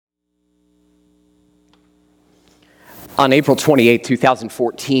On April 28,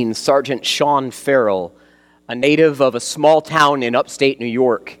 2014, Sergeant Sean Farrell, a native of a small town in upstate New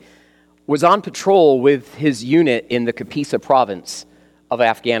York, was on patrol with his unit in the Kapisa province of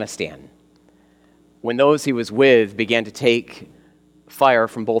Afghanistan when those he was with began to take fire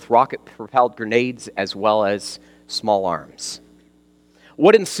from both rocket-propelled grenades as well as small arms.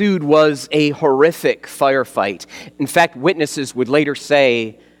 What ensued was a horrific firefight. In fact, witnesses would later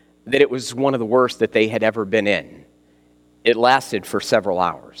say that it was one of the worst that they had ever been in. It lasted for several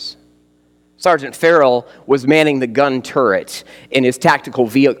hours. Sergeant Farrell was manning the gun turret in his tactical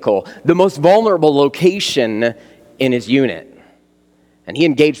vehicle, the most vulnerable location in his unit. And he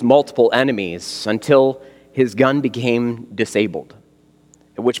engaged multiple enemies until his gun became disabled,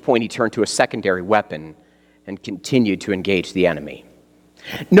 at which point he turned to a secondary weapon and continued to engage the enemy.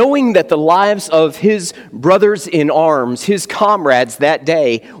 Knowing that the lives of his brothers in arms, his comrades that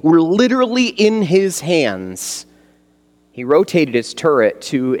day, were literally in his hands, he rotated his turret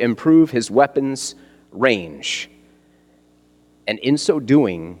to improve his weapon's range. And in so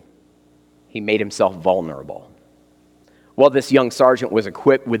doing, he made himself vulnerable. While this young sergeant was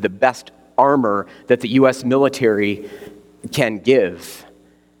equipped with the best armor that the U.S. military can give,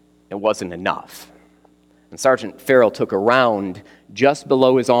 it wasn't enough. And Sergeant Farrell took a round just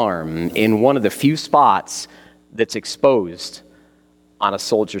below his arm in one of the few spots that's exposed on a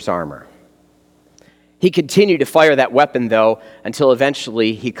soldier's armor. He continued to fire that weapon, though, until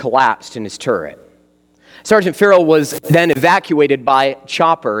eventually he collapsed in his turret. Sergeant Farrell was then evacuated by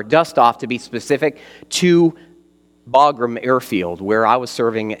chopper, dust-off to be specific, to Bagram Airfield, where I was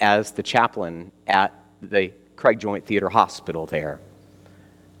serving as the chaplain at the Craig Joint Theater Hospital there.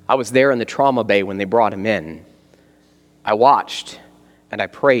 I was there in the trauma bay when they brought him in. I watched and I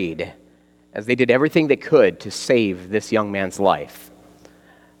prayed as they did everything they could to save this young man's life.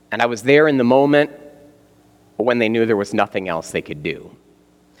 And I was there in the moment when they knew there was nothing else they could do.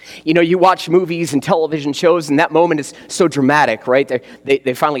 You know, you watch movies and television shows, and that moment is so dramatic, right?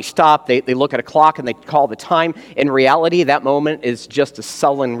 They finally stop, they look at a clock, and they call the time. In reality, that moment is just a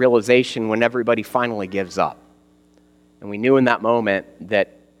sullen realization when everybody finally gives up. And we knew in that moment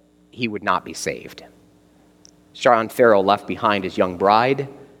that he would not be saved. Sean Farrell left behind his young bride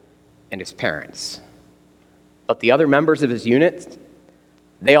and his parents. But the other members of his unit,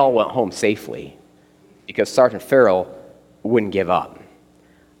 they all went home safely because Sergeant Farrell wouldn't give up.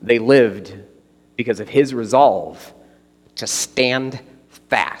 They lived because of his resolve to stand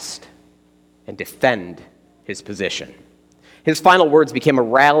fast and defend his position. His final words became a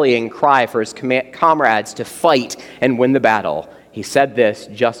rallying cry for his comrades to fight and win the battle. He said this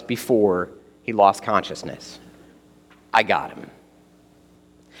just before he lost consciousness. I got him.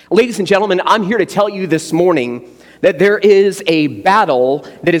 Ladies and gentlemen, I'm here to tell you this morning that there is a battle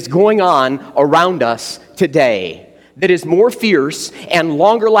that is going on around us today that is more fierce and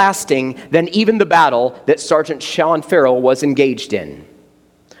longer lasting than even the battle that Sergeant Sean Farrell was engaged in.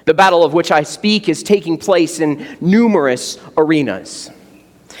 The battle of which I speak is taking place in numerous arenas.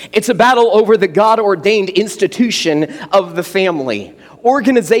 It's a battle over the God-ordained institution of the family.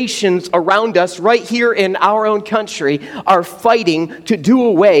 Organizations around us right here in our own country are fighting to do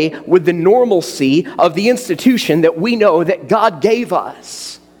away with the normalcy of the institution that we know that God gave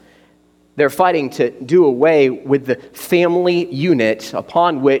us. They're fighting to do away with the family unit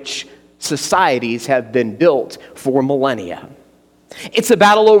upon which societies have been built for millennia. It's a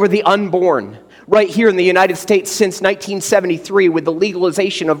battle over the unborn. Right here in the United States since 1973, with the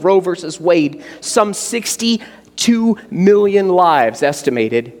legalization of Roe versus Wade, some 62 million lives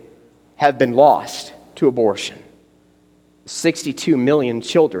estimated have been lost to abortion. 62 million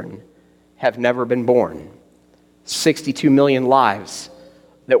children have never been born. 62 million lives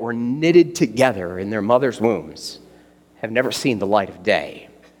that were knitted together in their mother's wombs have never seen the light of day.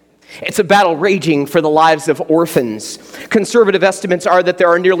 It's a battle raging for the lives of orphans. Conservative estimates are that there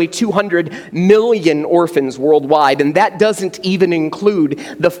are nearly 200 million orphans worldwide, and that doesn't even include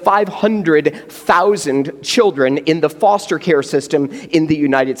the 500,000 children in the foster care system in the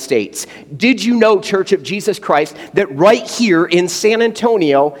United States. Did you know, Church of Jesus Christ, that right here in San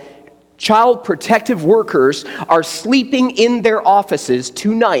Antonio, child protective workers are sleeping in their offices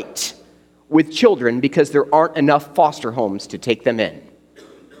tonight with children because there aren't enough foster homes to take them in?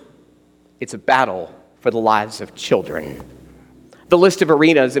 It's a battle for the lives of children. The list of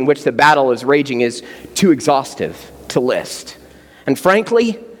arenas in which the battle is raging is too exhaustive to list. And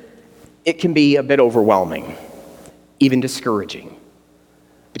frankly, it can be a bit overwhelming, even discouraging.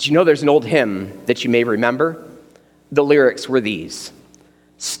 But you know there's an old hymn that you may remember. The lyrics were these: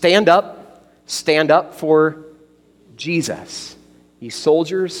 stand up for Jesus, ye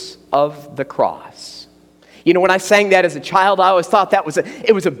soldiers of the cross. You know, when I sang that as a child, I always thought it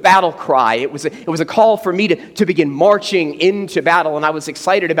was a battle cry. It was a call for me to begin marching into battle, and I was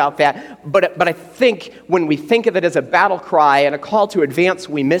excited about that. But I think when we think of it as a battle cry and a call to advance,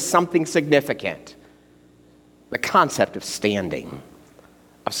 we miss something significant. The concept of standing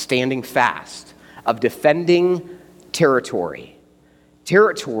fast, of defending territory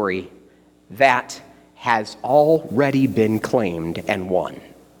that has already been claimed and won.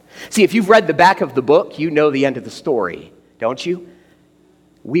 See, if you've read the back of the book, you know the end of the story, don't you?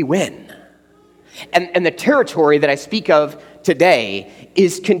 We win. And the territory that I speak of today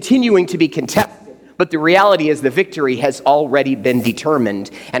is continuing to be contested, but the reality is the victory has already been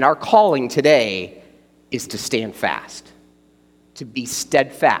determined, and our calling today is to stand fast, to be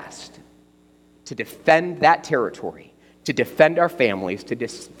steadfast, to defend that territory, to defend our families, to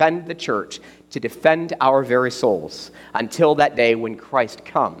defend the church, to defend our very souls until that day when Christ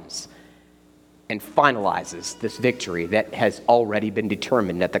comes and finalizes this victory that has already been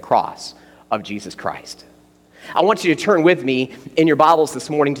determined at the cross of Jesus Christ. I want you to turn with me in your Bibles this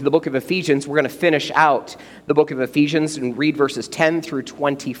morning to the book of Ephesians. We're going to finish out the book of Ephesians and read verses 10 through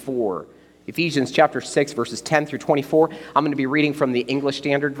 24. Ephesians chapter 6, verses 10 through 24. I'm going to be reading from the English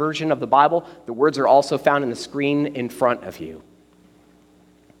Standard Version of the Bible. The words are also found in the screen in front of you.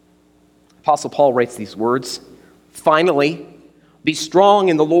 Apostle Paul writes these words, "Finally, be strong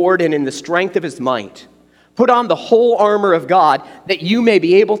in the Lord and in the strength of his might. Put on the whole armor of God, that you may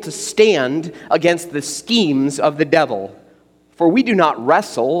be able to stand against the schemes of the devil. For we do not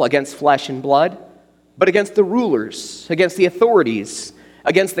wrestle against flesh and blood, but against the rulers, against the authorities,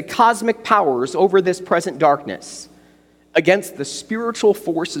 against the cosmic powers over this present darkness, against the spiritual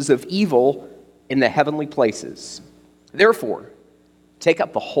forces of evil in the heavenly places. Therefore, take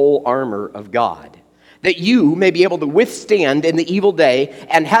up the whole armor of God, that you may be able to withstand in the evil day,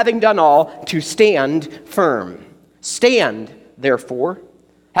 and having done all, to stand firm. Stand, therefore,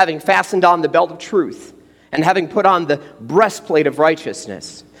 having fastened on the belt of truth, and having put on the breastplate of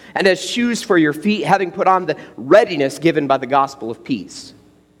righteousness, and as shoes for your feet, having put on the readiness given by the gospel of peace.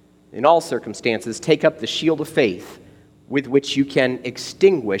 In all circumstances, take up the shield of faith, with which you can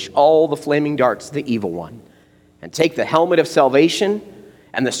extinguish all the flaming darts of the evil one, and take the helmet of salvation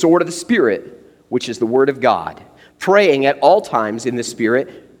and the sword of the Spirit, which is the word of God, praying at all times in the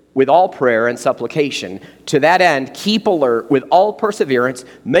Spirit with all prayer and supplication. To that end, keep alert with all perseverance,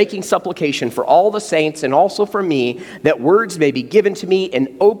 making supplication for all the saints and also for me, that words may be given to me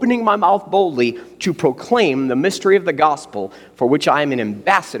in opening my mouth boldly to proclaim the mystery of the gospel, for which I am an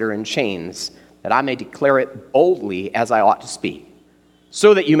ambassador in chains, that I may declare it boldly as I ought to speak.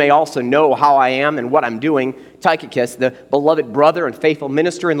 So that you may also know how I am and what I'm doing, Tychicus, the beloved brother and faithful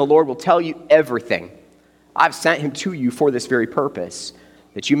minister in the Lord, will tell you everything. I've sent him to you for this very purpose,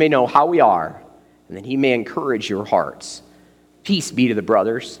 that you may know how we are, and that he may encourage your hearts. Peace be to the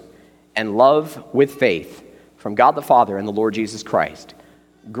brothers, and love with faith from God the Father and the Lord Jesus Christ.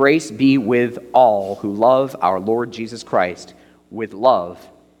 Grace be with all who love our Lord Jesus Christ with love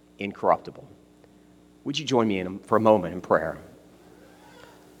incorruptible." Would you join me for a moment in prayer?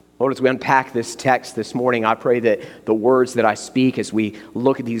 Lord, as we unpack this text this morning, I pray that the words that I speak as we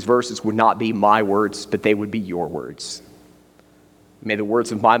look at these verses would not be my words, but they would be your words. May the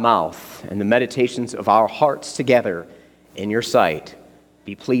words of my mouth and the meditations of our hearts together in your sight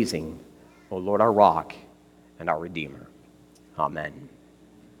be pleasing, O Lord, our rock and our Redeemer. Amen.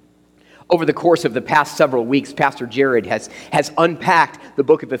 Over the course of the past several weeks, Pastor Jared has unpacked the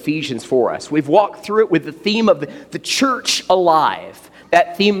book of Ephesians for us. We've walked through it with the theme of the church alive.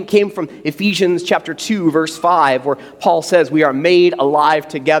 That theme came from Ephesians chapter 2, verse 5, where Paul says we are made alive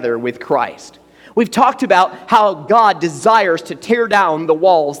together with Christ. We've talked about how God desires to tear down the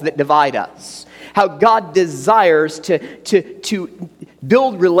walls that divide us, how God desires to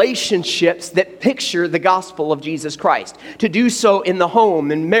build relationships that picture the gospel of Jesus Christ, to do so in the home,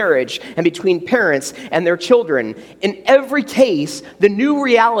 in marriage, and between parents and their children. In every case, the new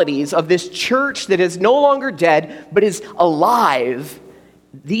realities of this church that is no longer dead but is alive,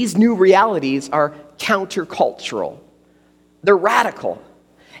 these new realities are countercultural. They're radical.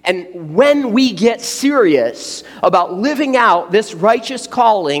 And when we get serious about living out this righteous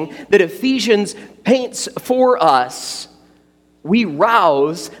calling that Ephesians paints for us, we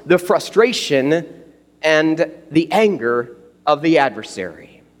rouse the frustration and the anger of the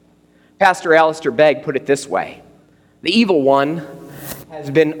adversary. Pastor Alistair Begg put it this way: the evil one has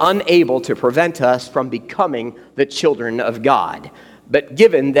been unable to prevent us from becoming the children of God. But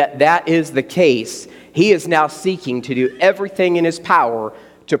given that that is the case, he is now seeking to do everything in his power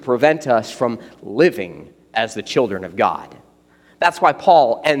to prevent us from living as the children of God. That's why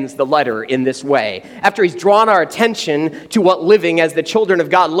Paul ends the letter in this way. After he's drawn our attention to what living as the children of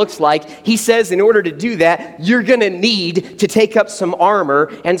God looks like, he says in order to do that, you're going to need to take up some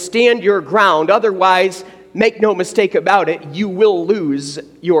armor and stand your ground. Otherwise, make no mistake about it, you will lose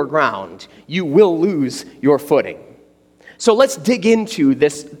your ground. You will lose your footing. So let's dig into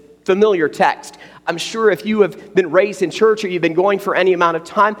this familiar text. I'm sure if you have been raised in church or you've been going for any amount of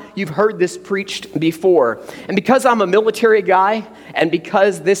time, you've heard this preached before. And because I'm a military guy, and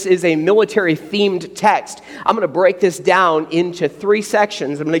because this is a military-themed text, I'm going to break this down into three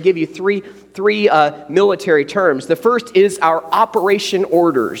sections. I'm going to give you three military terms. The first is our operation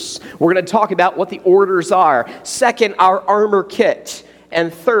orders. We're going to talk about what the orders are. Second, our armor kit.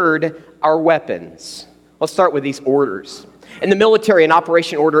 And third, our weapons. Let's start with these orders. In the military, an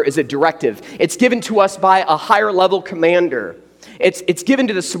operation order is a directive. It's given to us by a higher level commander. It's given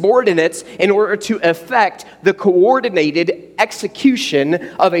to the subordinates in order to effect the coordinated execution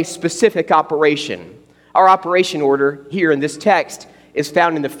of a specific operation. Our operation order here in this text is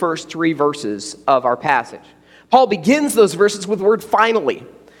found in the first three verses of our passage. Paul begins those verses with the word finally.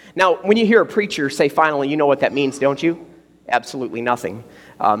 Now, when you hear a preacher say finally, you know what that means, don't you? Absolutely nothing.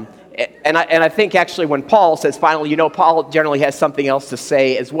 And I think actually when Paul says finally, you know, Paul generally has something else to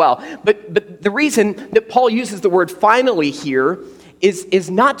say as well. But the reason that Paul uses the word finally here is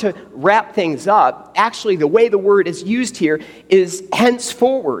not to wrap things up. Actually, the way the word is used here is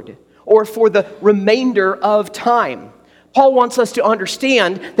henceforward, or for the remainder of time. Paul wants us to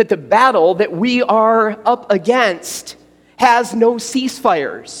understand that the battle that we are up against has no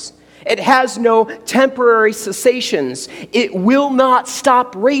ceasefires. It has no temporary cessations. It will not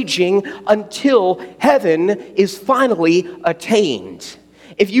stop raging until heaven is finally attained.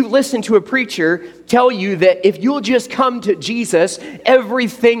 If you listen to a preacher tell you that if you'll just come to Jesus,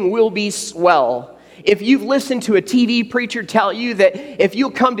 everything will be swell. If you've listened to a TV preacher tell you that if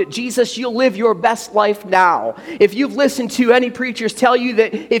you'll come to Jesus, you'll live your best life now. If you've listened to any preachers tell you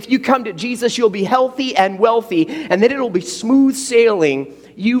that if you come to Jesus, you'll be healthy and wealthy and that it'll be smooth sailing,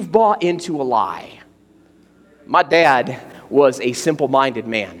 you've bought into a lie. My dad was a simple-minded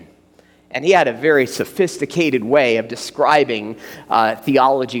man, and he had a very sophisticated way of describing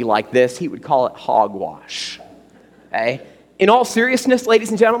theology like this. He would call it hogwash. Okay? In all seriousness, ladies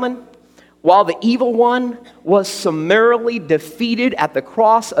and gentlemen, while the evil one was summarily defeated at the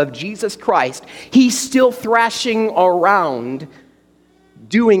cross of Jesus Christ, he's still thrashing around,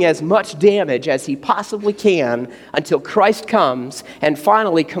 doing as much damage as he possibly can until Christ comes and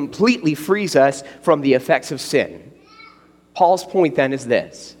finally completely frees us from the effects of sin. Paul's point then is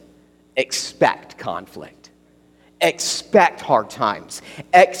this: expect conflict. Expect hard times.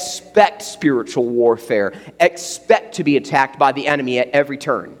 Expect spiritual warfare. Expect to be attacked by the enemy at every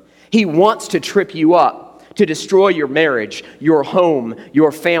turn. He wants to trip you up, to destroy your marriage, your home,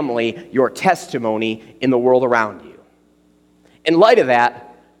 your family, your testimony in the world around you. In light of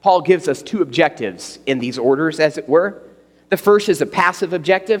that, Paul gives us two objectives in these orders, as it were. The first is a passive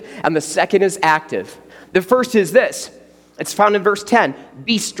objective, and the second is active. The first is this. It's found in verse 10.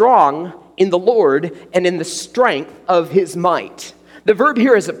 Be strong in the Lord and in the strength of his might. The verb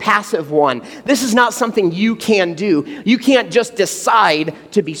here is a passive one. This is not something you can do. You can't just decide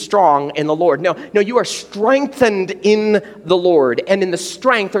to be strong in the Lord. No, you are strengthened in the Lord. And in the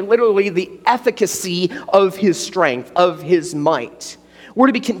strength, or literally the efficacy of his strength, of his might. We're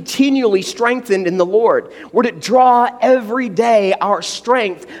to be continually strengthened in the Lord. We're to draw every day our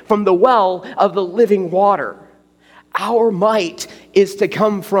strength from the well of the living water. Our might is to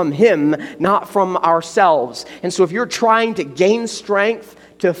come from him, not from ourselves. And so if you're trying to gain strength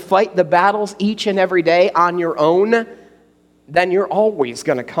to fight the battles each and every day on your own, then you're always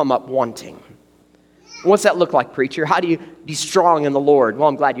going to come up wanting. What's that look like, preacher? How do you be strong in the Lord? Well,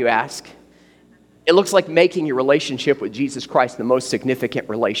 I'm glad you ask. It looks like making your relationship with Jesus Christ the most significant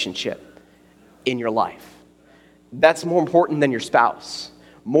relationship in your life. That's more important than your spouse,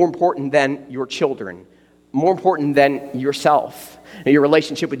 more important than your children, more important than yourself. Your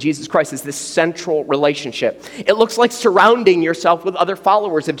relationship with Jesus Christ is this central relationship. It looks like surrounding yourself with other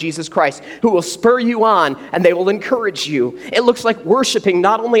followers of Jesus Christ who will spur you on and they will encourage you. It looks like worshiping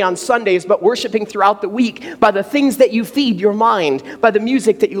not only on Sundays, but worshiping throughout the week by the things that you feed your mind, by the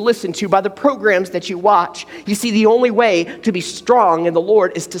music that you listen to, by the programs that you watch. You see, the only way to be strong in the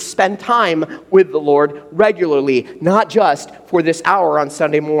Lord is to spend time with the Lord regularly, not just for this hour on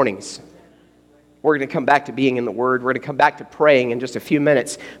Sunday mornings. We're going to come back to being in the Word. We're going to come back to praying in just a few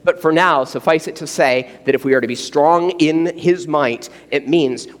minutes. But for now, suffice it to say that if we are to be strong in his might, it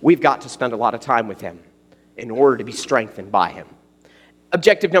means we've got to spend a lot of time with him in order to be strengthened by him.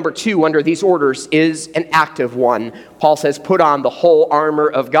 Objective number 2 under these orders is an active one. Paul says, put on the whole armor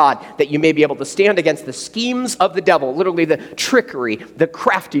of God, that you may be able to stand against the schemes of the devil, literally the trickery, the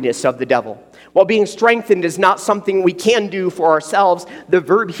craftiness of the devil. While being strengthened is not something we can do for ourselves, the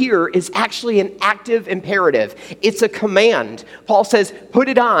verb here is actually an active imperative. It's a command. Paul says, put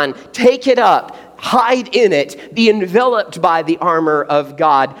it on, take it up, hide in it, be enveloped by the armor of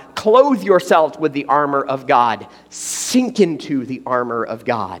God, clothe yourselves with the armor of God, sink into the armor of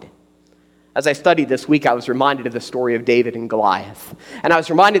God. As I studied this week, I was reminded of the story of David and Goliath. And I was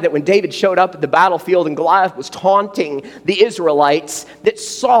reminded that when David showed up at the battlefield and Goliath was taunting the Israelites, that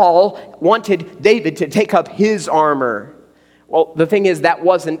Saul wanted David to take up his armor. Well, the thing is, that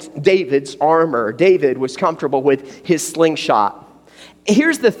wasn't David's armor. David was comfortable with his slingshot.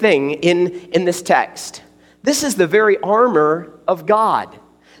 Here's the thing in this text. This is the very armor of God.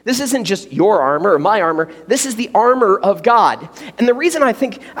 This isn't just your armor or my armor. This is the armor of God. And the reason I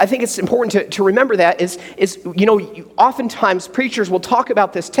think it's important to remember that is oftentimes preachers will talk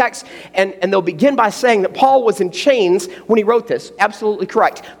about this text and they'll begin by saying that Paul was in chains when he wrote this. Absolutely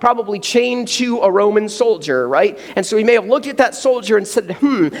correct. Probably chained to a Roman soldier, right? And so he may have looked at that soldier and said,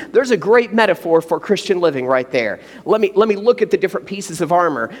 there's a great metaphor for Christian living right there. Let me look at the different pieces of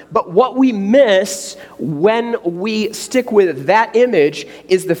armor. But what we miss when we stick with that image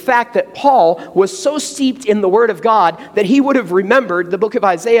is the fact that Paul was so steeped in the Word of God that he would have remembered the book of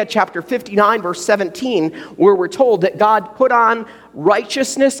Isaiah chapter 59 verse 17, where we're told that God put on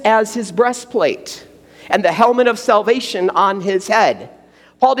righteousness as his breastplate and the helmet of salvation on his head.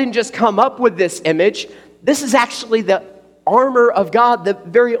 Paul didn't just come up with this image. This is actually the armor of God, the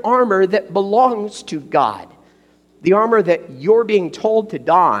very armor that belongs to God. The armor that you're being told to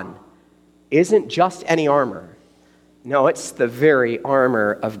don isn't just any armor. No, it's the very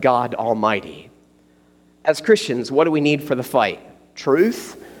armor of God Almighty. As Christians, what do we need for the fight?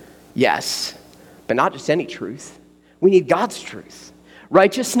 Truth? Yes, but not just any truth. We need God's truth.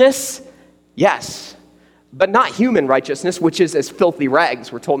 Righteousness? Yes, but not human righteousness, which is as filthy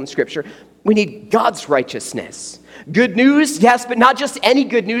rags, we're told in Scripture. We need God's righteousness. Good news? Yes, but not just any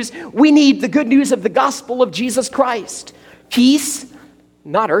good news. We need the good news of the gospel of Jesus Christ. Peace?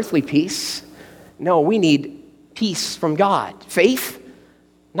 Not earthly peace. No, we need peace from God. Faith?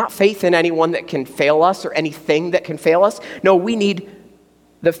 Not faith in anyone that can fail us or anything that can fail us. No, we need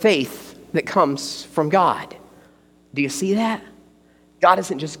the faith that comes from God. Do you see that? God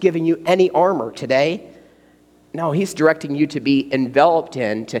isn't just giving you any armor today. No, he's directing you to be enveloped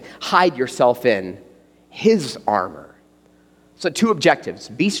in, to hide yourself in his armor. So 2 objectives.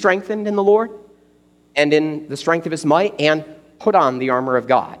 Be strengthened in the Lord and in the strength of his might, and put on the armor of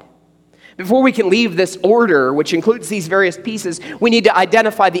God. Before we can leave this order, which includes these various pieces, we need to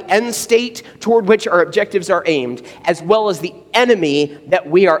identify the end state toward which our objectives are aimed, as well as the enemy that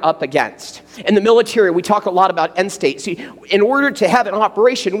we are up against. In the military, we talk a lot about end state. See, in order to have an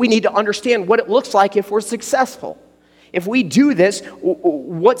operation, we need to understand what it looks like if we're successful. If we do this,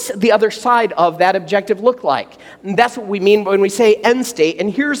 what's the other side of that objective look like? And that's what we mean when we say end state.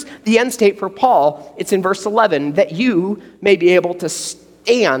 And here's the end state for Paul. It's in verse 11, that you may be able to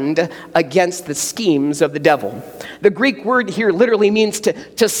stand against the schemes of the devil. The Greek word here literally means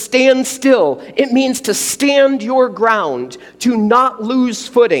to stand still. It means to stand your ground, to not lose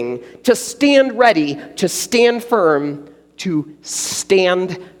footing, to stand ready, to stand firm, to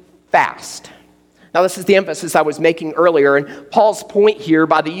stand fast. Now, this is the emphasis I was making earlier, and Paul's point here,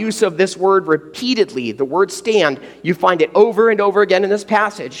 by the use of this word repeatedly, the word stand, you find it over and over again in this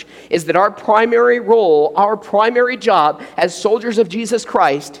passage, is that our primary role, our primary job as soldiers of Jesus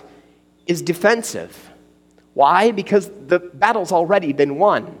Christ is defensive. Why? Because the battle's already been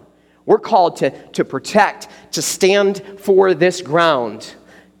won. We're called to protect, to stand for this ground,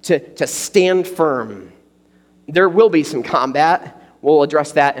 to stand firm. There will be some combat. We'll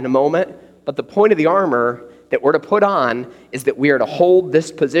address that in a moment. But the point of the armor that we're to put on is that we are to hold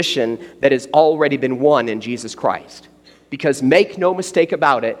this position that has already been won in Jesus Christ. Because make no mistake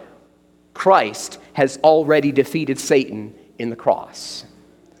about it, Christ has already defeated Satan in the cross.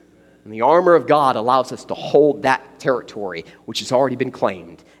 And the armor of God allows us to hold that territory which has already been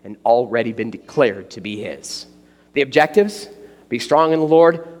claimed and already been declared to be his. The objectives: be strong in the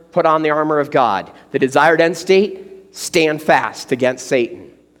Lord, put on the armor of God. The desired end state: stand fast against Satan.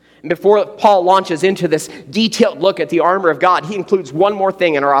 And before Paul launches into this detailed look at the armor of God, he includes one more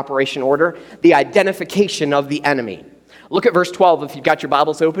thing in our operation order: the identification of the enemy. Look at verse 12 if you've got your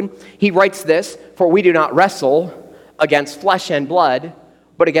Bibles open. He writes this: "For we do not wrestle against flesh and blood,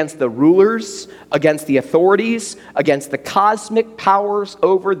 but against the rulers, against the authorities, against the cosmic powers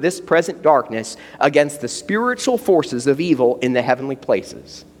over this present darkness, against the spiritual forces of evil in the heavenly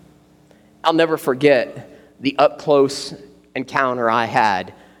places. I'll never forget the up-close encounter I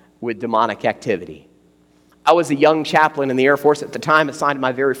had with demonic activity. I was a young chaplain in the Air Force at the time, assigned to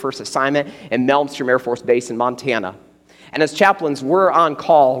my very first assignment in Malmstrom Air Force Base in Montana. And as chaplains, we're on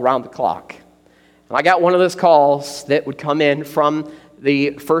call around the clock. And I got one of those calls that would come in from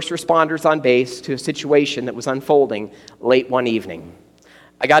the first responders on base to a situation that was unfolding late one evening.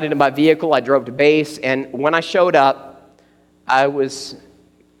 I got into my vehicle, I drove to base, and when I showed up, I was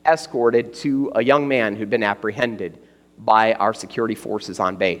escorted to a young man who'd been apprehended by our security forces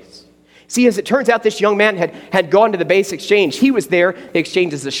on base. See, as it turns out, this young man had gone to the base exchange. He was there. The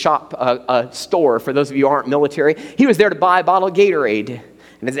exchange is a store, for those of you who aren't military. He was there to buy a bottle of Gatorade.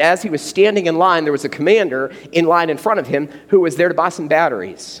 And as he was standing in line, there was a commander in line in front of him who was there to buy some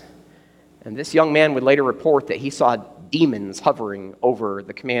batteries. And this young man would later report that he saw demons hovering over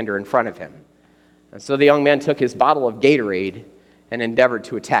the commander in front of him. And so the young man took his bottle of Gatorade and endeavored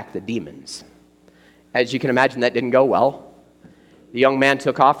to attack the demons. As you can imagine, that didn't go well. The young man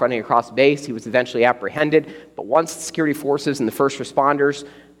took off running across base. He was eventually apprehended. But once the security forces and the first responders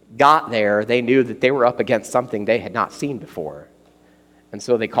got there, they knew that they were up against something they had not seen before. And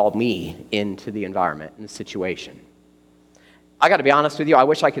so they called me into the environment and the situation. I got to be honest with you, I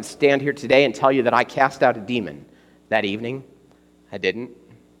wish I could stand here today and tell you that I cast out a demon that evening. I didn't.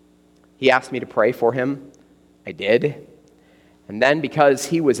 He asked me to pray for him. I did. And then, because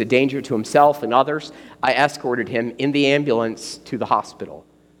he was a danger to himself and others, I escorted him in the ambulance to the hospital.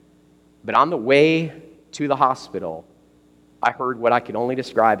 But on the way to the hospital, I heard what I could only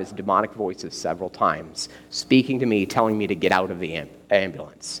describe as demonic voices several times, speaking to me, telling me to get out of the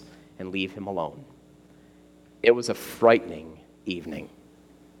ambulance and leave him alone. It was a frightening evening.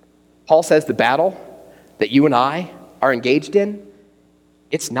 Paul says the battle that you and I are engaged in,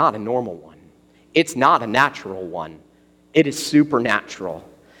 it's not a normal one. It's not a natural one. It is supernatural.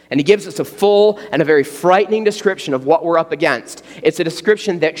 And he gives us a full and a very frightening description of what we're up against. It's a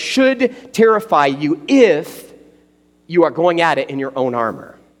description that should terrify you if you are going at it in your own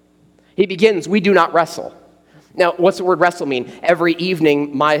armor. He begins, we do not wrestle. Now, what's the word wrestle mean? Every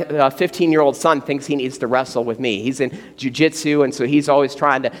evening, my 15-year-old son thinks he needs to wrestle with me. He's in jiu-jitsu, and so he's always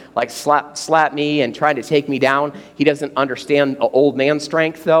trying to slap me and trying to take me down. He doesn't understand old man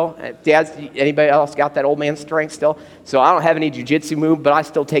strength, though. Dads, anybody else got that old man strength still? So I don't have any jiu-jitsu move, but I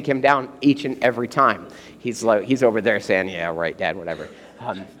still take him down each and every time. He's over there saying, yeah, right, Dad, whatever.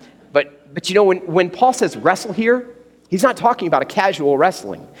 But you know, when Paul says wrestle here, he's not talking about a casual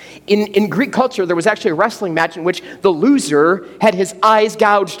wrestling. In Greek culture, there was actually a wrestling match in which the loser had his eyes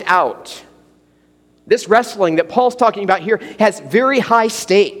gouged out. This wrestling that Paul's talking about here has very high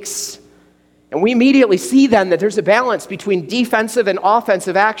stakes. And we immediately see then that there's a balance between defensive and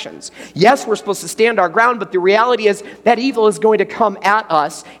offensive actions. Yes, we're supposed to stand our ground, but the reality is that evil is going to come at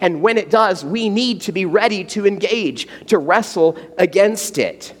us. And when it does, we need to be ready to engage, to wrestle against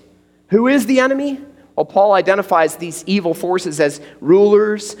it. Who is the enemy? Well, Paul identifies these evil forces as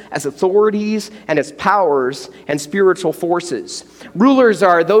rulers, as authorities, and as powers and spiritual forces. Rulers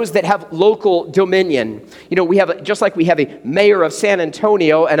are those that have local dominion. You know, just like we have a mayor of San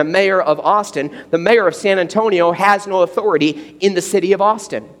Antonio and a mayor of Austin, the mayor of San Antonio has no authority in the city of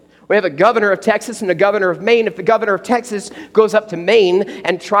Austin. We have a governor of Texas and a governor of Maine. If the governor of Texas goes up to Maine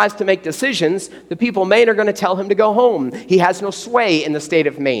and tries to make decisions, the people of Maine are going to tell him to go home. He has no sway in the state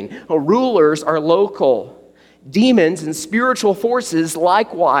of Maine. Well, rulers are local. Demons and spiritual forces,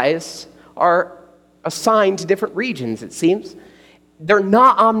 likewise, are assigned to different regions, it seems. They're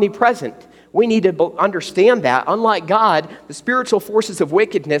not omnipresent. We need to understand that. Unlike God, the spiritual forces of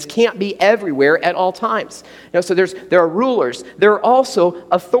wickedness can't be everywhere at all times. So there are rulers. There are also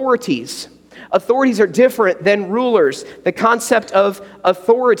authorities. Authorities are different than rulers. The concept of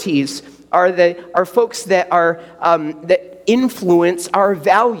authorities are folks that influence our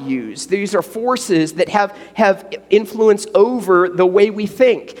values. These are forces that have influence over the way we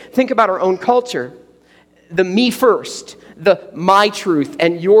think. Think about our own culture. The me first, the my truth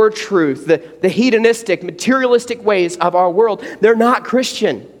and your truth, the hedonistic, materialistic ways of our world, they're not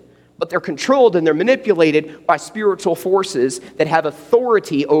Christian, but they're controlled and they're manipulated by spiritual forces that have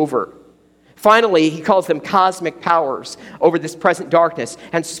authority over. Finally, he calls them cosmic powers over this present darkness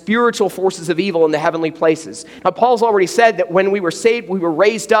and spiritual forces of evil in the heavenly places. Now, Paul's already said that when we were saved, we were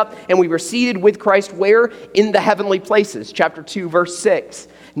raised up and we were seated with Christ where? In the heavenly places. Chapter 2, verse 6.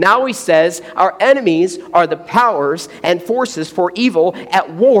 Now he says our enemies are the powers and forces for evil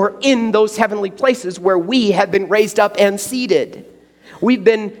at war in those heavenly places where we have been raised up and seated. We've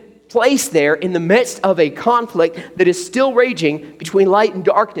been placed there in the midst of a conflict that is still raging between light and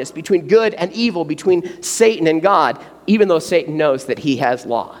darkness, between good and evil, between Satan and God, even though Satan knows that he has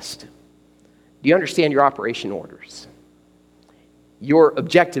lost. Do you understand your operation orders? Your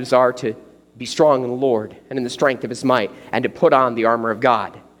objectives are to be strong in the Lord and in the strength of his might, and to put on the armor of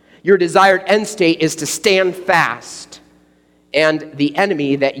God. Your desired end state is to stand fast, and the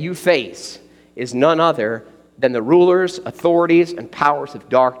enemy that you face is none other than the rulers, authorities, and powers of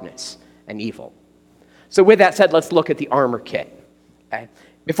darkness and evil. So with that said, let's look at the armor kit. Okay?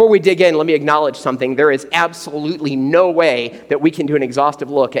 Before we dig in, let me acknowledge something. There is absolutely no way that we can do an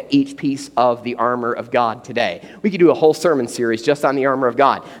exhaustive look at each piece of the armor of God today. We could do a whole sermon series just on the armor of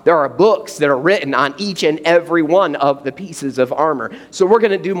God. There are books that are written on each and every one of the pieces of armor. So we're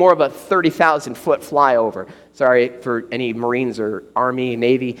going to do more of a 30,000-foot flyover. Sorry for any Marines or Army,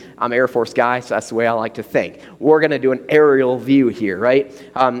 Navy. I'm an Air Force guy, so that's the way I like to think. We're going to do an aerial view here, right?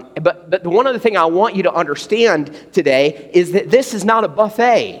 But the one other thing I want you to understand today is that this is not a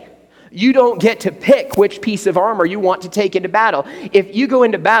buffet. You don't get to pick which piece of armor you want to take into battle. If you go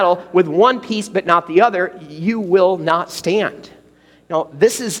into battle with one piece but not the other, you will not stand. Now,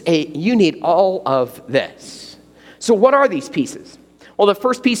 you need all of this. So what are these pieces? Well, the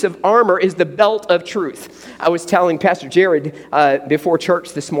first piece of armor is the belt of truth. I was telling Pastor Jared before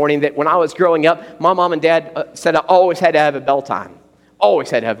church this morning that when I was growing up, my mom and dad said I always had to have a belt on.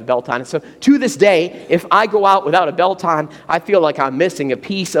 Always had to have a belt on. And so to this day, if I go out without a belt on, I feel like I'm missing a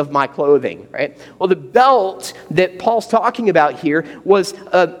piece of my clothing, right? Well, the belt that Paul's talking about here was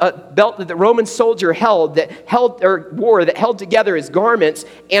a belt that the Roman soldier wore that held together his garments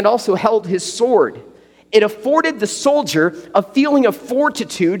and also held his sword. It afforded the soldier a feeling of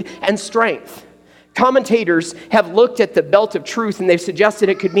fortitude and strength. Commentators have looked at the belt of truth and they've suggested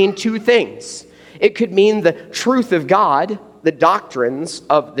it could mean two things. It could mean the truth of God, the doctrines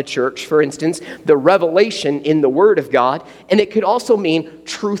of the church, for instance, the revelation in the Word of God, and it could also mean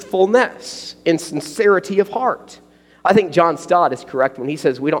truthfulness and sincerity of heart. I think John Stott is correct when he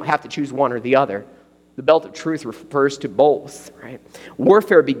says we don't have to choose one or the other. The belt of truth refers to both, right?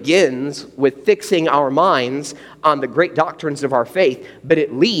 Warfare begins with fixing our minds on the great doctrines of our faith, but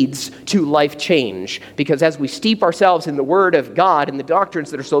it leads to life change, because as we steep ourselves in the Word of God and the doctrines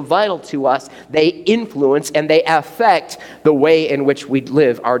that are so vital to us, they influence and they affect the way in which we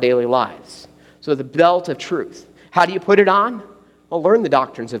live our daily lives. So the belt of truth. How do you put it on? Well, learn the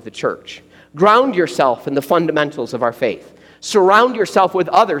doctrines of the church. Ground yourself in the fundamentals of our faith. Surround yourself with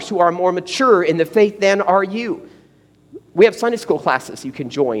others who are more mature in the faith than are you. We have Sunday school classes you can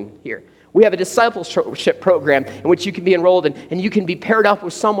join here. We have a discipleship program in which you can be enrolled in, and you can be paired up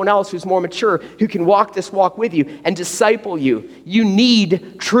with someone else who's more mature, who can walk this walk with you and disciple you. You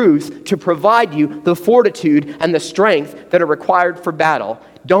need truth to provide you the fortitude and the strength that are required for battle.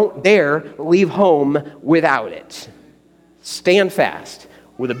 Don't dare leave home without it. Stand fast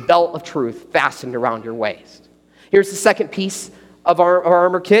with a belt of truth fastened around your waist. Here's the second piece of our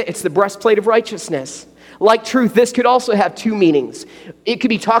armor kit. It's the breastplate of righteousness. Like truth, this could also have two meanings. It could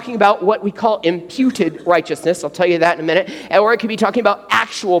be talking about what we call imputed righteousness. I'll tell you that in a minute. Or it could be talking about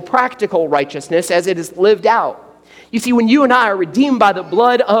actual practical righteousness as it is lived out. You see, when you and I are redeemed by the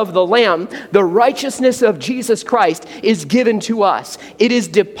blood of the Lamb, the righteousness of Jesus Christ is given to us. It is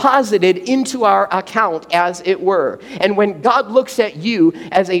deposited into our account, as it were. And when God looks at you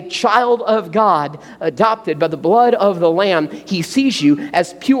as a child of God, adopted by the blood of the Lamb, he sees you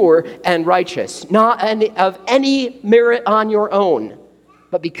as pure and righteous, not of any merit on your own,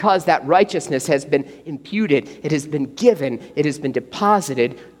 but because that righteousness has been imputed, it has been given, it has been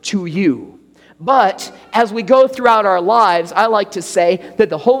deposited to you. But as we go throughout our lives, I like to say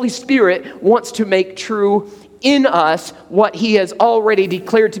that the Holy Spirit wants to make true in us what he has already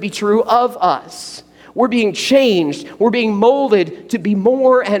declared to be true of us. We're being changed. We're being molded to be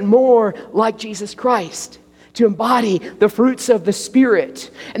more and more like Jesus Christ, to embody the fruits of the Spirit.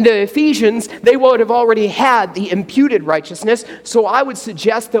 And the Ephesians, they would have already had the imputed righteousness. So I would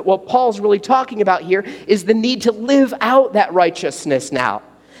suggest that what Paul's really talking about here is the need to live out that righteousness now.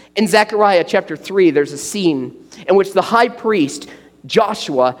 In Zechariah chapter 3, there's a scene in which the high priest,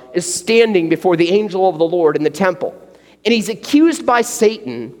 Joshua, is standing before the angel of the Lord in the temple. And he's accused by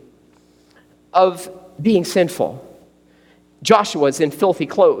Satan of being sinful. Joshua is in filthy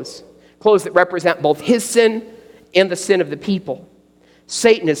clothes that represent both his sin and the sin of the people.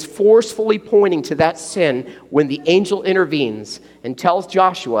 Satan is forcefully pointing to that sin when the angel intervenes and tells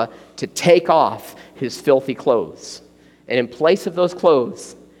Joshua to take off his filthy clothes. And in place of those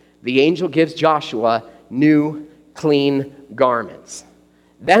clothes, the angel gives Joshua new, clean garments.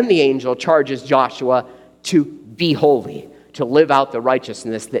 Then the angel charges Joshua to be holy, to live out the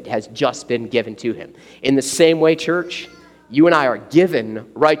righteousness that has just been given to him. In the same way, church, you and I are given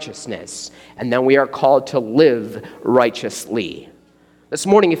righteousness, and then we are called to live righteously. This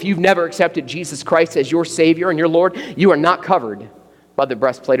morning, if you've never accepted Jesus Christ as your Savior and your Lord, you are not covered by the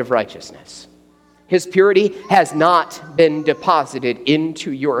breastplate of righteousness. His purity has not been deposited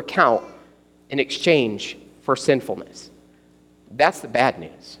into your account in exchange for sinfulness. That's the bad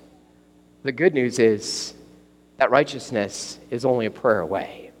news. The good news is that righteousness is only a prayer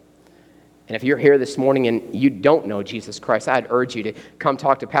away. And if you're here this morning and you don't know Jesus Christ, I'd urge you to come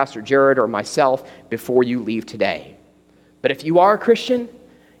talk to Pastor Jared or myself before you leave today. But if you are a Christian,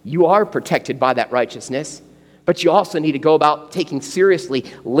 you are protected by that righteousness, but you also need to go about taking seriously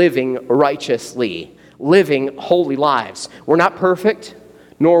living righteously, living holy lives. We're not perfect,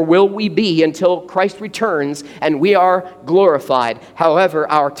 nor will we be until Christ returns and we are glorified. However,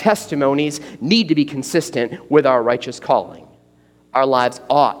 our testimonies need to be consistent with our righteous calling. Our lives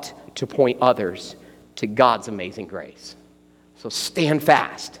ought to point others to God's amazing grace. So stand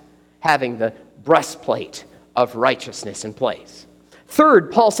fast, having the breastplate of righteousness in place.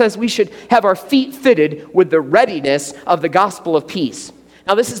 Third, Paul says we should have our feet fitted with the readiness of the gospel of peace.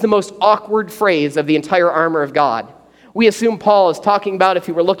 Now, this is the most awkward phrase of the entire armor of God. We assume Paul is talking about, if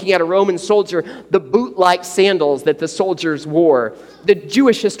he were looking at a Roman soldier, the boot-like sandals that the soldiers wore. The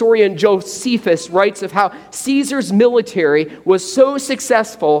Jewish historian Josephus writes of how Caesar's military was so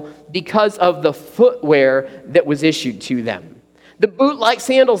successful because of the footwear that was issued to them. The boot-like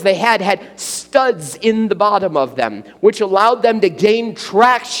sandals they had studs in the bottom of them, which allowed them to gain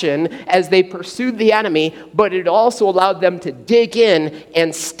traction as they pursued the enemy, but it also allowed them to dig in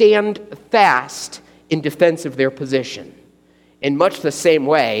and stand fast in defense of their position. In much the same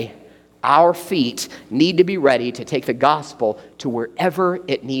way, our feet need to be ready to take the gospel to wherever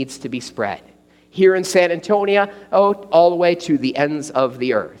it needs to be spread. Here in San Antonio, all the way to the ends of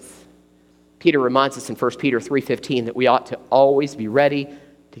the earth. Peter reminds us in 1 Peter 3:15 that we ought to always be ready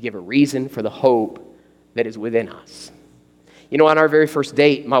to give a reason for the hope that is within us. You know, on our very first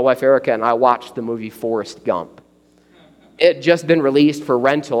date, my wife Erica and I watched the movie Forrest Gump. It had just been released for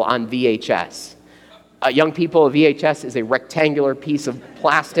rental on VHS. Young people, a VHS is a rectangular piece of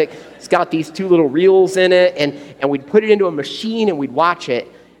plastic. It's got these two little reels in it, and we'd put it into a machine and we'd watch it.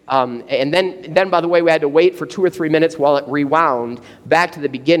 And then, by the way, we had to wait for 2 or 3 minutes while it rewound back to the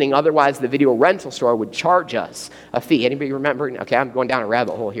beginning. Otherwise, the video rental store would charge us a fee. Anybody remember? Okay, I'm going down a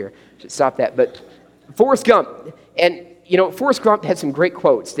rabbit hole here. Should stop that. But Forrest Gump, and you know, Forrest Gump had some great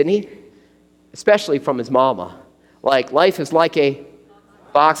quotes, didn't he? Especially from his mama. Like, life is like a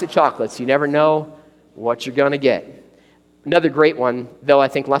box of chocolates. You never know what you're going to get. Another great one, though I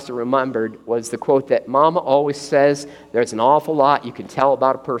think lesser remembered, was the quote that Mama always says, there's an awful lot you can tell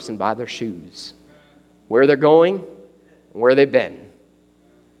about a person by their shoes. Where they're going, and where they've been.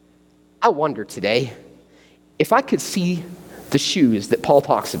 I wonder today, if I could see the shoes that Paul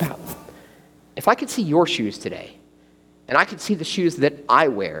talks about, if I could see your shoes today, and I could see the shoes that I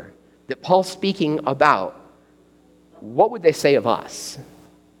wear, that Paul's speaking about, what would they say of us?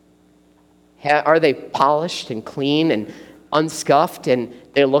 Are they polished and clean and unscuffed and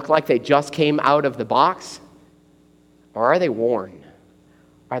they look like they just came out of the box? Or are they worn?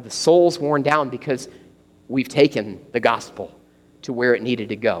 Are the soles worn down because we've taken the gospel to where it needed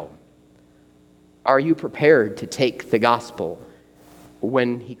to go? Are you prepared to take the gospel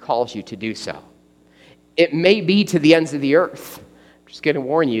when he calls you to do so? It may be to the ends of the earth. I'm just going to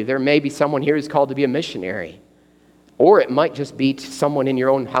warn you, there may be someone here who's called to be a missionary. Or it might just be to someone in your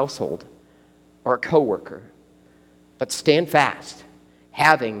own household or a coworker. But stand fast,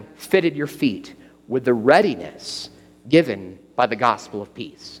 having fitted your feet with the readiness given by the gospel of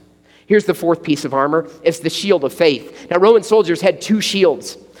peace. Here's the fourth piece of armor. It's the shield of faith. Now, Roman soldiers had two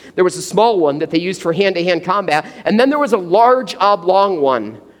shields. There was a small one that they used for hand-to-hand combat, and then there was a large oblong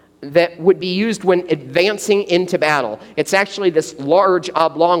one that would be used when advancing into battle. It's actually this large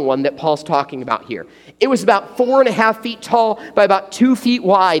oblong one that Paul's talking about here. It was about 4.5 feet tall by about 2 feet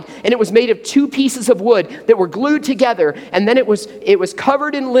wide, and it was made of 2 pieces of wood that were glued together, and then it was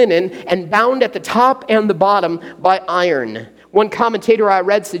covered in linen and bound at the top and the bottom by iron. One commentator I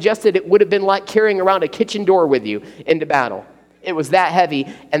read suggested it would have been like carrying around a kitchen door with you into battle. It was that heavy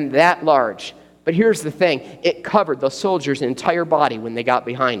and that large. But here's the thing, it covered the soldiers' entire body when they got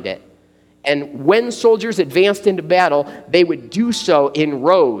behind it. And when soldiers advanced into battle, they would do so in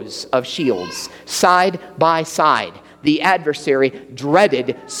rows of shields, side by side. The adversary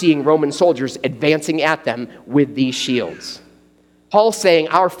dreaded seeing Roman soldiers advancing at them with these shields. Paul's saying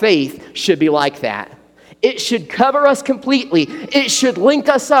our faith should be like that. It should cover us completely. It should link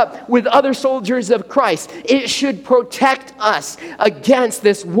us up with other soldiers of Christ. It should protect us against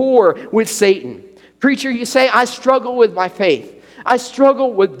this war with Satan. Preacher, you say, I struggle with my faith. I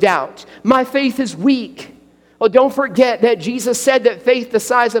struggle with doubt. My faith is weak. Well, don't forget that Jesus said that faith the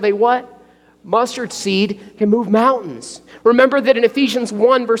size of a what? Mustard seed can move mountains. Remember that in Ephesians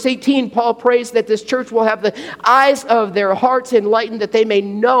 1, verse 18, Paul prays that this church will have the eyes of their hearts enlightened, that they may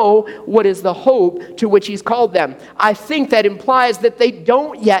know what is the hope to which he's called them. I think that implies that they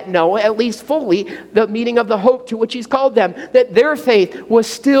don't yet know, at least fully, the meaning of the hope to which he's called them, that their faith was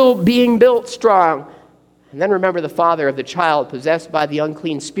still being built strong. And then remember the father of the child possessed by the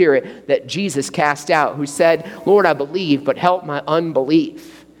unclean spirit that Jesus cast out, who said, Lord, I believe, but help my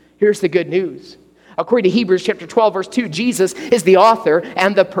unbelief. Here's the good news. According to Hebrews chapter 12, verse 2, Jesus is the author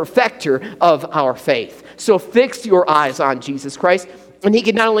and the perfecter of our faith. So fix your eyes on Jesus Christ, and he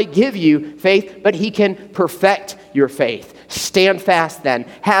can not only give you faith, but he can perfect your faith. Stand fast then,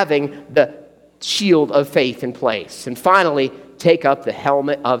 having the shield of faith in place. And finally, take up the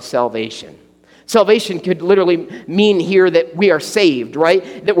helmet of salvation. Salvation could literally mean here that we are saved,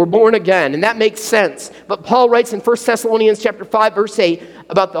 right? That we're born again, and that makes sense. But Paul writes in 1 Thessalonians chapter 5, verse 8,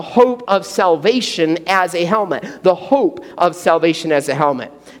 about the hope of salvation as a helmet. The hope of salvation as a helmet.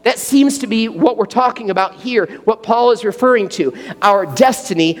 That seems to be what we're talking about here, what Paul is referring to, our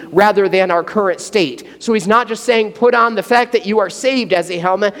destiny rather than our current state. So he's not just saying put on the fact that you are saved as a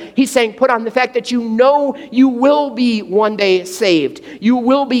helmet. He's saying put on the fact that you know you will be one day saved. You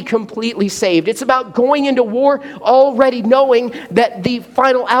will be completely saved. It's about going into war already knowing that the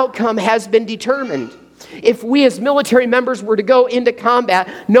final outcome has been determined. If we as military members were to go into combat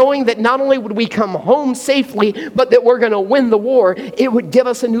knowing that not only would we come home safely, but that we're going to win the war, it would give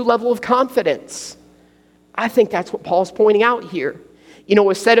us a new level of confidence. I think that's what Paul's pointing out here. You know, it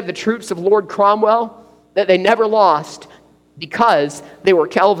was said of the troops of Lord Cromwell that they never lost because they were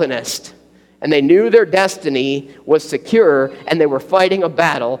Calvinist. And they knew their destiny was secure, and they were fighting a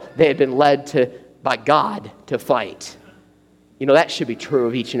battle they had been led by God to fight. You know, that should be true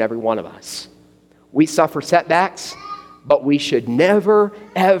of each and every one of us. We suffer setbacks, but we should never,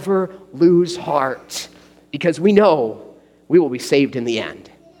 ever lose heart because we know we will be saved in the end.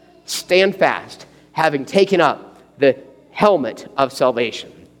 Stand fast, having taken up the helmet of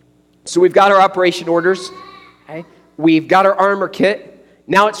salvation. So we've got our operation orders. Okay? We've got our armor kit.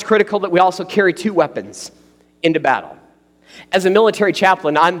 Now it's critical that we also carry 2 weapons into battle. As a military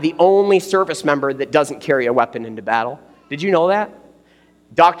chaplain, I'm the only service member that doesn't carry a weapon into battle. Did you know that?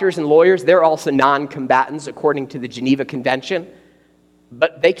 Doctors and lawyers, they're also non-combatants according to the Geneva Convention,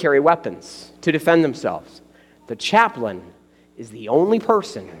 but they carry weapons to defend themselves. The chaplain is the only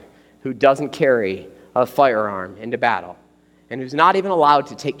person who doesn't carry a firearm into battle and who's not even allowed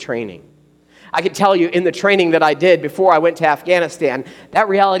to take training. I can tell you in the training that I did before I went to Afghanistan, that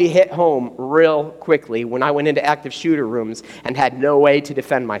reality hit home real quickly when I went into active shooter rooms and had no way to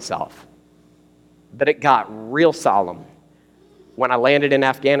defend myself. But it got real solemn when I landed in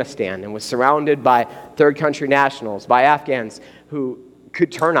Afghanistan and was surrounded by third country nationals, by Afghans who could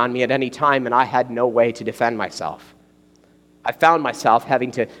turn on me at any time, and I had no way to defend myself. I found myself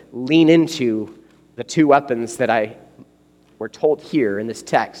having to lean into the 2 weapons that we're told here in this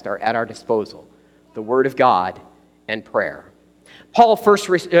text are at our disposal, the Word of God and prayer. Paul first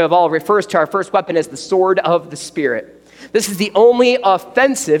of all refers to our first weapon as the sword of the Spirit. This is the only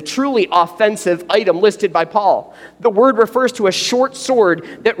offensive, truly offensive item listed by Paul. The word refers to a short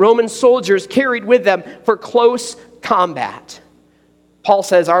sword that Roman soldiers carried with them for close combat. Paul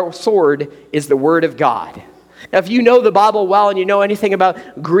says our sword is the Word of God. Now, if you know the Bible well and you know anything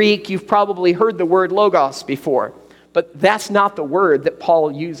about Greek, you've probably heard the word logos before. But that's not the word that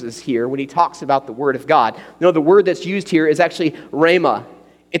Paul uses here when he talks about the Word of God. No, the word that's used here is actually rhema.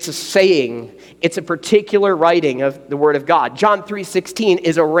 It's a saying. It's a particular writing of the Word of God. John 3:16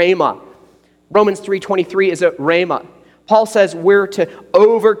 is a rhema. Romans 3:23 is a rhema. Paul says we're to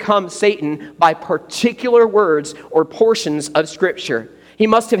overcome Satan by particular words or portions of Scripture. He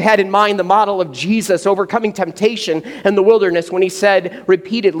must have had in mind the model of Jesus overcoming temptation in the wilderness when he said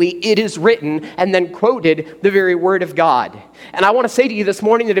repeatedly, "It is written," and then quoted the very Word of God. And I want to say to you this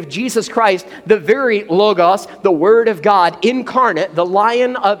morning that if Jesus Christ, the very Logos, the Word of God, incarnate, the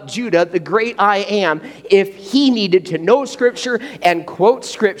Lion of Judah, the great I Am, if he needed to know Scripture and quote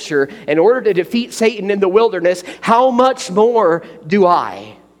Scripture in order to defeat Satan in the wilderness, how much more do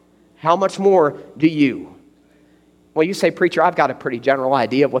I? How much more do you? Well, you say, preacher, I've got a pretty general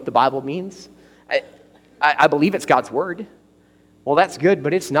idea of what the Bible means. I believe it's God's Word. Well, that's good,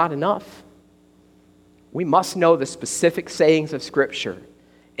 but it's not enough. We must know the specific sayings of Scripture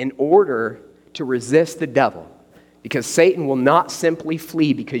in order to resist the devil, because Satan will not simply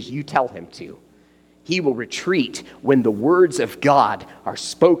flee because you tell him to. He will retreat when the words of God are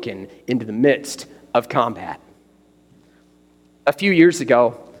spoken into the midst of combat. A few years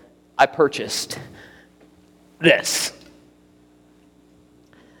ago, I purchased this.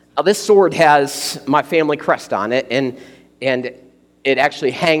 Now, this sword has my family crest on it, and it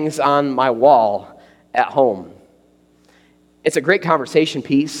actually hangs on my wall at home. It's a great conversation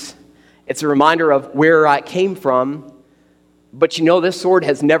piece. It's a reminder of where I came from, but this sword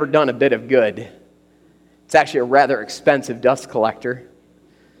has never done a bit of good. It's actually a rather expensive dust collector.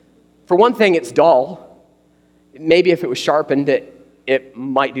 For one thing, it's dull. Maybe if it was sharpened, it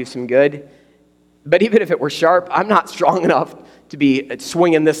might do some good. But even if it were sharp, I'm not strong enough to be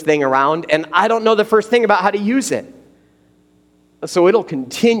swinging this thing around, and I don't know the first thing about how to use it. So it'll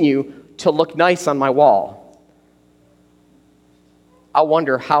continue to look nice on my wall. I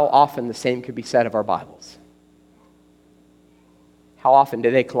wonder how often the same could be said of our Bibles. How often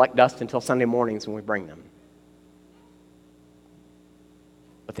do they collect dust until Sunday mornings when we bring them?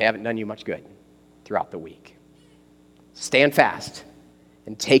 But they haven't done you much good throughout the week. Stand fast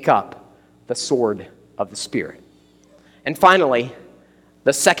and take up the sword of the Spirit. And finally,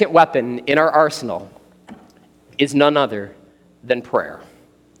 the second weapon in our arsenal is none other than prayer.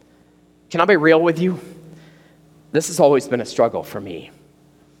 Can I be real with you? This has always been a struggle for me.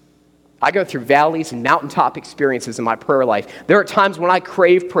 I go through valleys and mountaintop experiences in my prayer life. There are times when I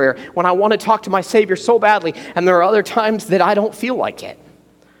crave prayer, when I want to talk to my Savior so badly, and there are other times that I don't feel like it.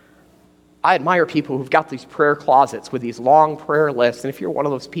 I admire people who've got these prayer closets with these long prayer lists, and if you're one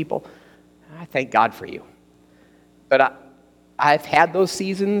of those people, I thank God for you. But I've had those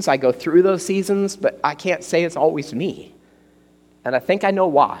seasons, I go through those seasons, but I can't say it's always me. And I think I know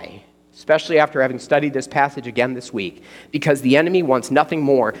why, especially after having studied this passage again this week, because the enemy wants nothing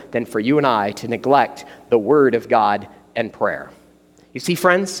more than for you and I to neglect the Word of God and prayer. You see,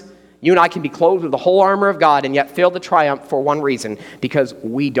 friends, you and I can be clothed with the whole armor of God and yet fail to triumph for one reason, because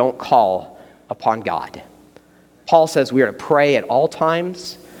we don't call upon God. Paul says we are to pray at all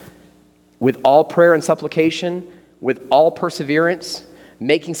times, with all prayer and supplication, with all perseverance,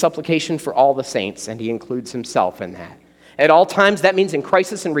 making supplication for all the saints, and he includes himself in that. At all times, that means in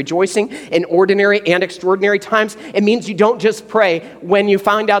crisis and rejoicing, in ordinary and extraordinary times. It means you don't just pray when you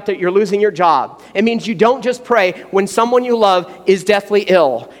find out that you're losing your job. It means you don't just pray when someone you love is deathly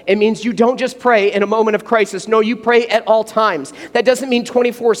ill. It means you don't just pray in a moment of crisis. No, you pray at all times. That doesn't mean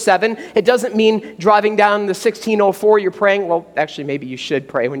 24/7. It doesn't mean driving down the 1604, you're praying. Well, actually, maybe you should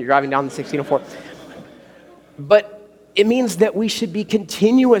pray when you're driving down the 1604. But it means that we should be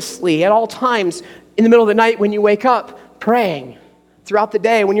continuously, at all times, in the middle of the night when you wake up, praying. Throughout the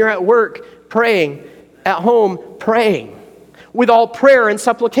day, when you're at work, praying. At home, praying. With all prayer and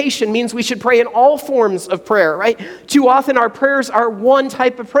supplication means we should pray in all forms of prayer, right? Too often our prayers are one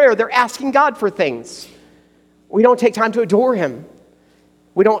type of prayer. They're asking God for things. We don't take time to adore Him.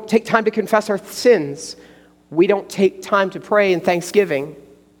 We don't take time to confess our sins. We don't take time to pray in thanksgiving.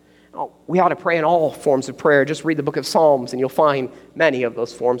 We ought to pray in all forms of prayer. Just read the book of Psalms and you'll find many of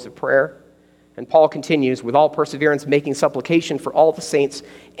those forms of prayer. And Paul continues, with all perseverance, making supplication for all the saints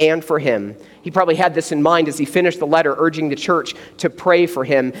and for him. He probably had this in mind as he finished the letter, urging the church to pray for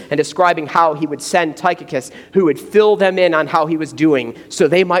him and describing how he would send Tychicus, who would fill them in on how he was doing so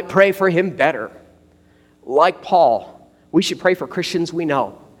they might pray for him better. Like Paul, we should pray for Christians we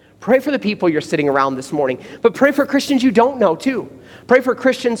know. Pray for the people you're sitting around this morning, but pray for Christians you don't know too. Pray for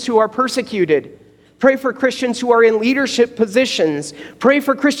Christians who are persecuted. Pray for Christians who are in leadership positions. Pray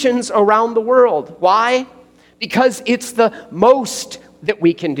for Christians around the world. Why? Because it's the most that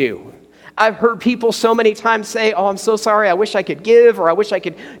we can do. I've heard people so many times say, I'm so sorry, I wish I could give, or I wish I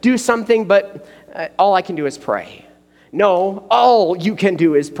could do something, but all I can do is pray. No, all you can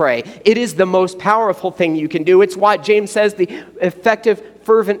do is pray. It is the most powerful thing you can do. It's why James says the effective,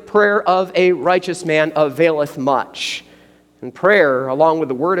 fervent prayer of a righteous man availeth much. And prayer, along with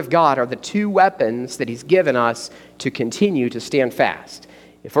the Word of God, are the two weapons that He's given us to continue to stand fast.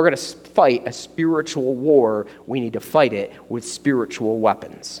 If we're going to fight a spiritual war, we need to fight it with spiritual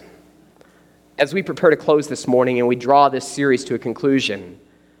weapons. As we prepare to close this morning and we draw this series to a conclusion,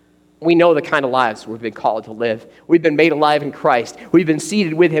 we know the kind of lives we've been called to live. We've been made alive in Christ. We've been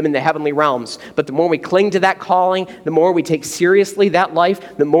seated with Him in the heavenly realms. But the more we cling to that calling, the more we take seriously that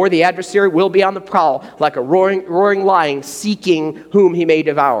life, the more the adversary will be on the prowl like a roaring lion seeking whom he may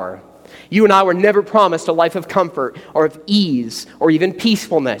devour. You and I were never promised a life of comfort or of ease or even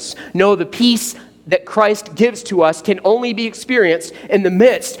peacefulness. No, the peace that Christ gives to us can only be experienced in the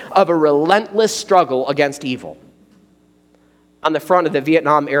midst of a relentless struggle against evil. On the front of the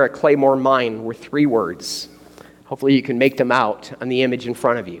Vietnam-era Claymore mine were 3 words. Hopefully you can make them out on the image in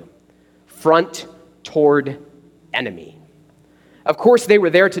front of you. Front toward enemy. Of course, they were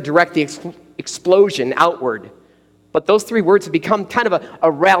there to direct the explosion outward, but those 3 words have become kind of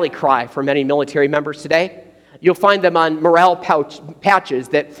a rally cry for many military members today. You'll find them on morale patches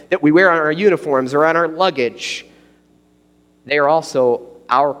that we wear on our uniforms or on our luggage. They are also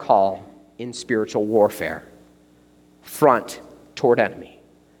our call in spiritual warfare. Front toward enemy.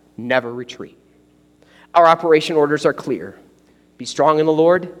 Never retreat. Our operation orders are clear. Be strong in the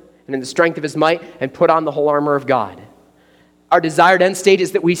Lord and in the strength of his might, and put on the whole armor of God. Our desired end state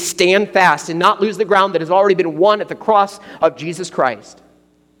is that we stand fast and not lose the ground that has already been won at the cross of Jesus Christ.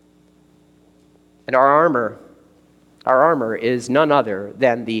 And our armor is none other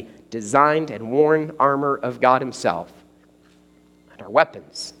than the designed and worn armor of God himself. And our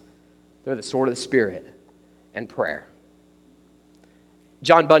weapons, they're the sword of the Spirit and prayer.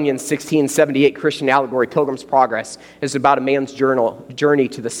 John Bunyan's 1678 Christian allegory, Pilgrim's Progress, is about a man's journey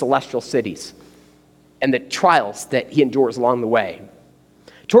to the celestial cities and the trials that he endures along the way.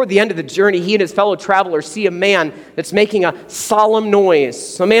 Toward the end of the journey, he and his fellow travelers see a man that's making a solemn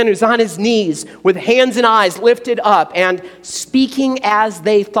noise, a man who's on his knees with hands and eyes lifted up and speaking as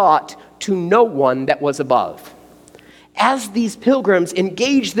they thought to no one that was above. As these pilgrims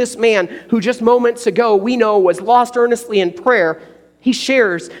engage this man who just moments ago we know was lost earnestly in prayer, he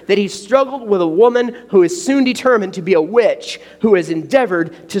shares that he struggled with a woman who is soon determined to be a witch who has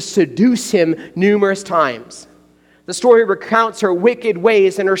endeavored to seduce him numerous times. The story recounts her wicked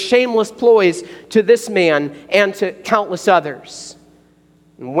ways and her shameless ploys to this man and to countless others.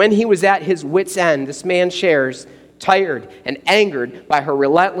 And when he was at his wit's end, this man shares, tired and angered by her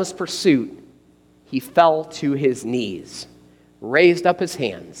relentless pursuit, he fell to his knees, raised up his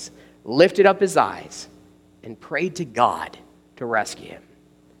hands, lifted up his eyes, and prayed to God to rescue him.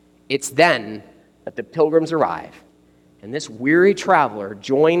 It's then that the pilgrims arrive, and this weary traveler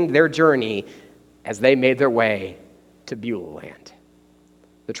joined their journey as they made their way to Beulah land.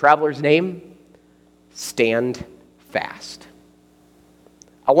 The traveler's name? Stand Fast.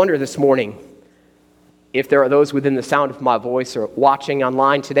 I wonder this morning if there are those within the sound of my voice or watching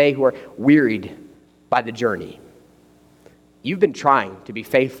online today who are wearied by the journey. You've been trying to be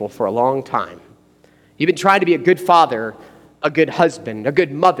faithful for a long time. You've been trying to be a good father, a good husband, a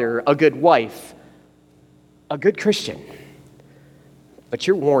good mother, a good wife, a good Christian. But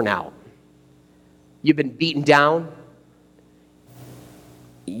you're worn out. You've been beaten down.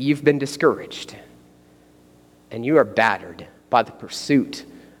 You've been discouraged. And you are battered by the pursuit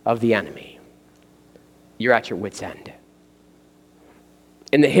of the enemy. You're at your wit's end.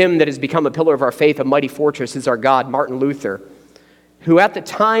 In the hymn that has become a pillar of our faith, A Mighty Fortress is Our God, Martin Luther, who at the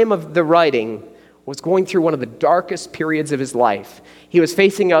time of the writing was going through one of the darkest periods of his life. He was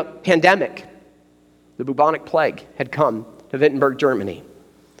facing a pandemic. The bubonic plague had come to Wittenberg, Germany.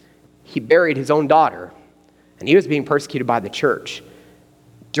 He buried his own daughter, and he was being persecuted by the church.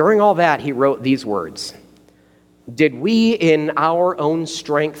 During all that, he wrote these words, "Did we in our own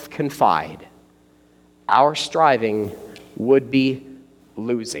strength confide, our striving would be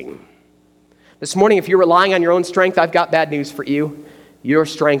losing." This morning, if you're relying on your own strength, I've got bad news for you. Your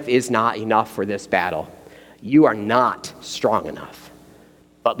strength is not enough for this battle. You are not strong enough.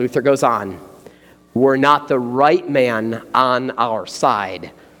 But Luther goes on, "We're not the right man on our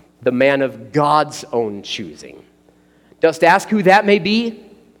side, the man of God's own choosing. Dost ask who that may be?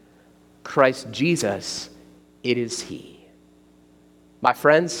 Christ Jesus, it is he." My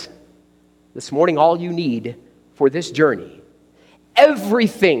friends, this morning all you need for this journey,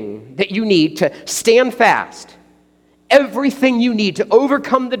 everything that you need to stand fast, everything you need to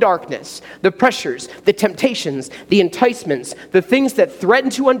overcome the darkness, the pressures, the temptations, the enticements, the things that threaten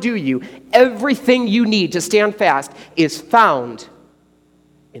to undo you, everything you need to stand fast is found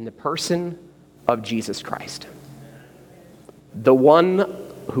in the person of Jesus Christ. The one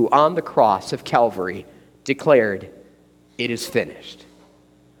who on the cross of Calvary declared, "It is finished."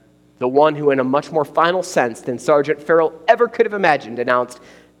 The one who in a much more final sense than Sergeant Farrell ever could have imagined announced,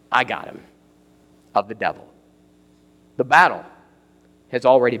 "I got him," of the devil. The battle has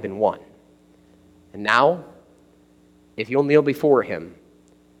already been won. And now, if you'll kneel before him,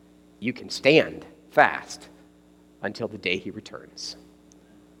 you can stand fast until the day he returns.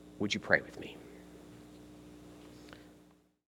 Would you pray with me?